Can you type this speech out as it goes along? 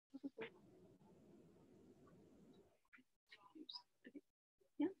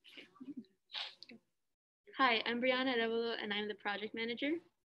Hi, I'm Brianna Arevalo, and I'm the project manager.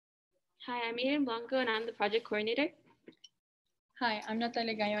 Hi, I'm Eden Blanco, and I'm the project coordinator. Hi, I'm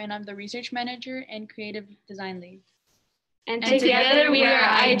Natalia Gallo, and I'm the research manager and creative design lead. And together we are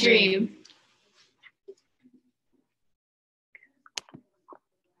iDream.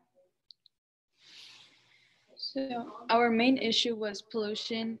 So our main issue was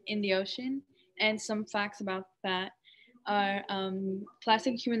pollution in the ocean, and some facts about that are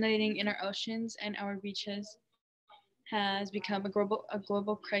plastic accumulating in our oceans and our beaches has become a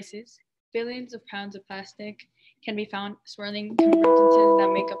global crisis. Billions of pounds of plastic can be found swirling convergences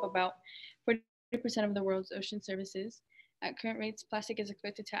that make up about 40% of the world's ocean surfaces. At current rates, plastic is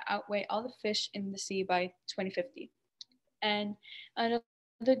expected to outweigh all the fish in the sea by 2050. And another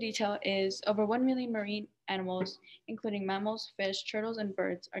detail is over 1 million marine animals, including mammals, fish, turtles, and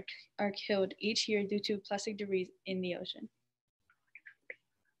birds, are killed each year due to plastic debris in the ocean.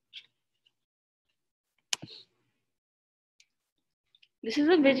 This is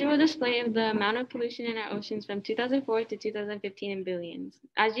a visual display of the amount of pollution in our oceans from 2004 to 2015 in billions.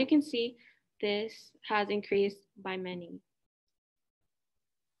 As you can see, this has increased by many.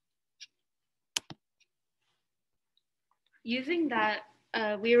 Using that,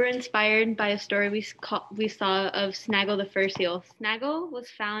 we were inspired by a story we saw of Snaggle the fur seal. Snaggle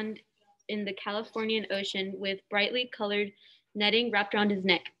was found in the Californian Ocean with brightly colored netting wrapped around his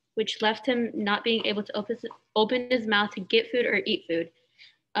neck, which left him not being able to open his mouth to get food or eat food.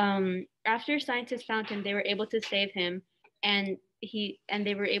 After scientists found him, they were able to save him, and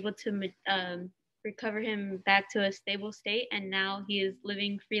they were able to recover him back to a stable state, and now he is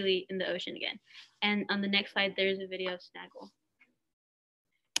living freely in the ocean again. And on the next slide, there's a video of Snaggle.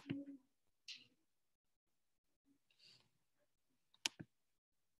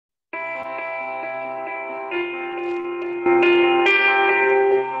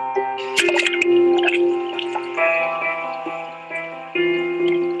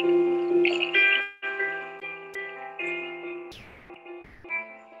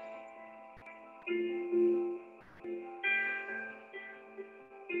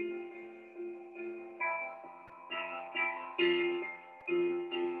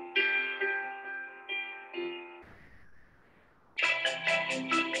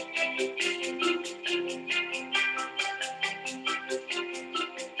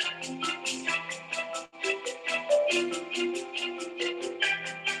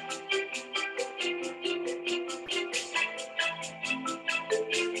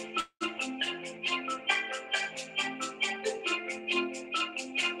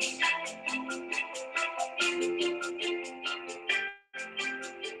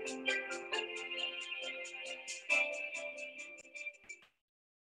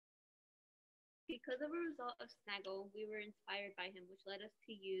 Because of a result of Snaggle, we were inspired by him, which led us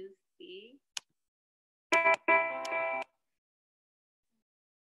to use the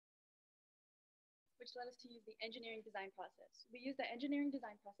engineering design process. We use the engineering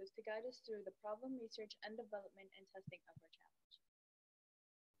design process to guide us through the problem, research, and development and testing of our challenge.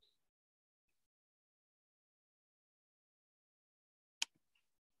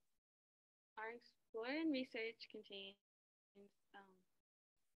 Our explore and research contains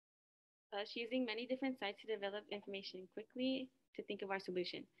us using many different sites to develop information quickly to think of our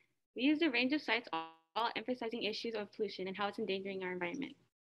solution. We used a range of sites, all emphasizing issues of pollution and how it's endangering our environment.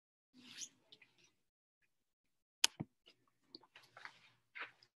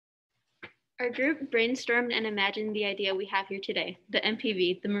 Our group brainstormed and imagined the idea we have here today, the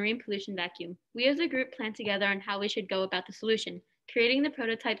MPV, the Marine Pollution Vacuum. We as a group planned together on how we should go about the solution. Creating the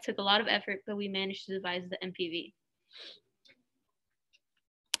prototype took a lot of effort, but we managed to devise the MPV.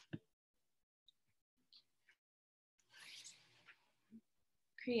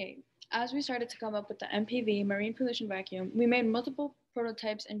 Create. As we started to come up with the MPV, Marine Pollution Vacuum, we made multiple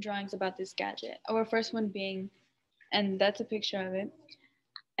prototypes and drawings about this gadget. Our first one being, and that's a picture of it.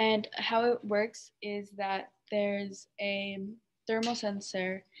 And how it works is that there's a thermal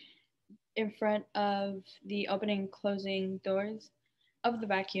sensor in front of the opening and closing doors of the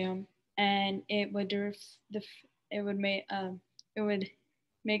vacuum, and it would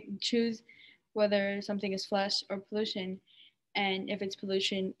choose whether something is flush or pollution. And if it's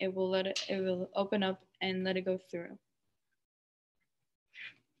pollution, it will open up and let it go through.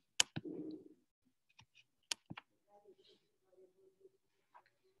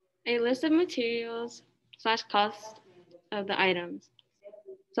 A list of materials / cost of the items.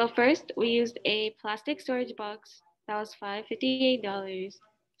 So first, we used a plastic storage box that was $58.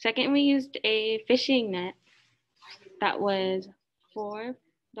 Second, we used a fishing net that was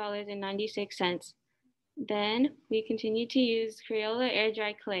 $4.96. Then we continued to use Crayola air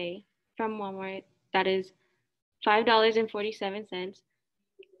dry clay from Walmart that is $5.47.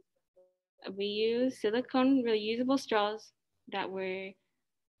 We used silicone reusable straws that were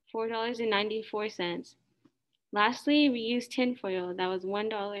 $4.94. Lastly, we used tinfoil that was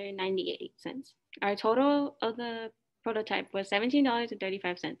 $1.98. Our total of the prototype was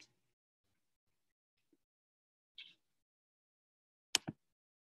 $17.35.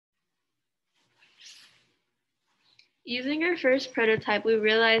 Using our first prototype, we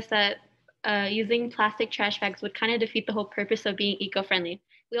realized that using plastic trash bags would kind of defeat the whole purpose of being eco-friendly.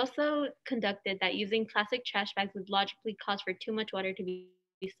 We also conducted that using plastic trash bags would logically cause for too much water to be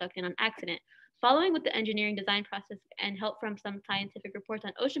sucked in on accident. Following with the engineering design process and help from some scientific reports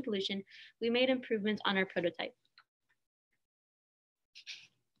on ocean pollution, we made improvements on our prototype.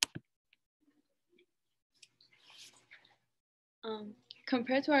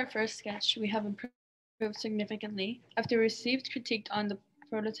 Compared to our first sketch, we have improved significantly. After we received critique on the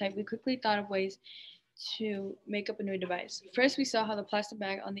prototype, we quickly thought of ways to make up a new device. First, we saw how the plastic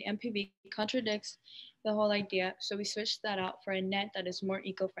bag on the MPV contradicts the whole idea, so we switched that out for a net that is more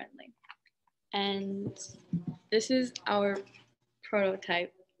eco-friendly. And this is our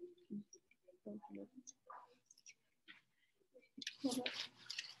prototype.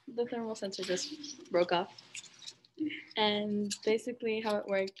 The thermal sensor just broke off. And basically how it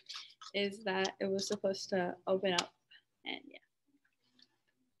worked is that it was supposed to open up, and yeah.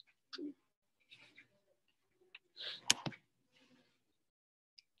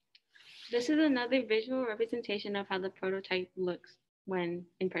 This is another visual representation of how the prototype looks when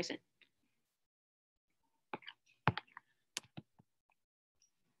in person.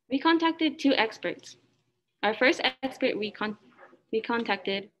 We contacted 2 experts. Our first expert we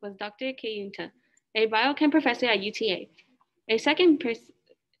contacted was Dr. Kayunta, a biochem professor at UTA. A second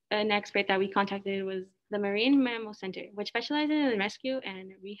an expert that we contacted was the Marine Mammal Center, which specializes in rescue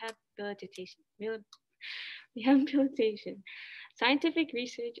and rehabilitation, scientific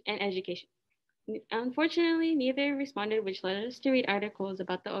research, and education. Unfortunately, neither responded, which led us to read articles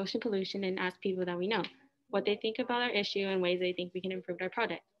about the ocean pollution and ask people that we know what they think about our issue and ways they think we can improve our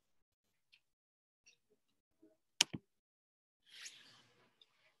product.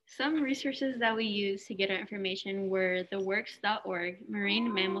 Some resources that we used to get our information were theworks.org,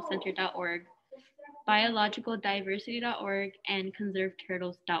 marinemammalcenter.org, biologicaldiversity.org, and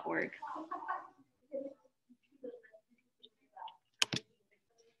conserveturtles.org.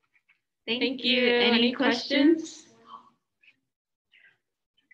 Thank you. Any questions?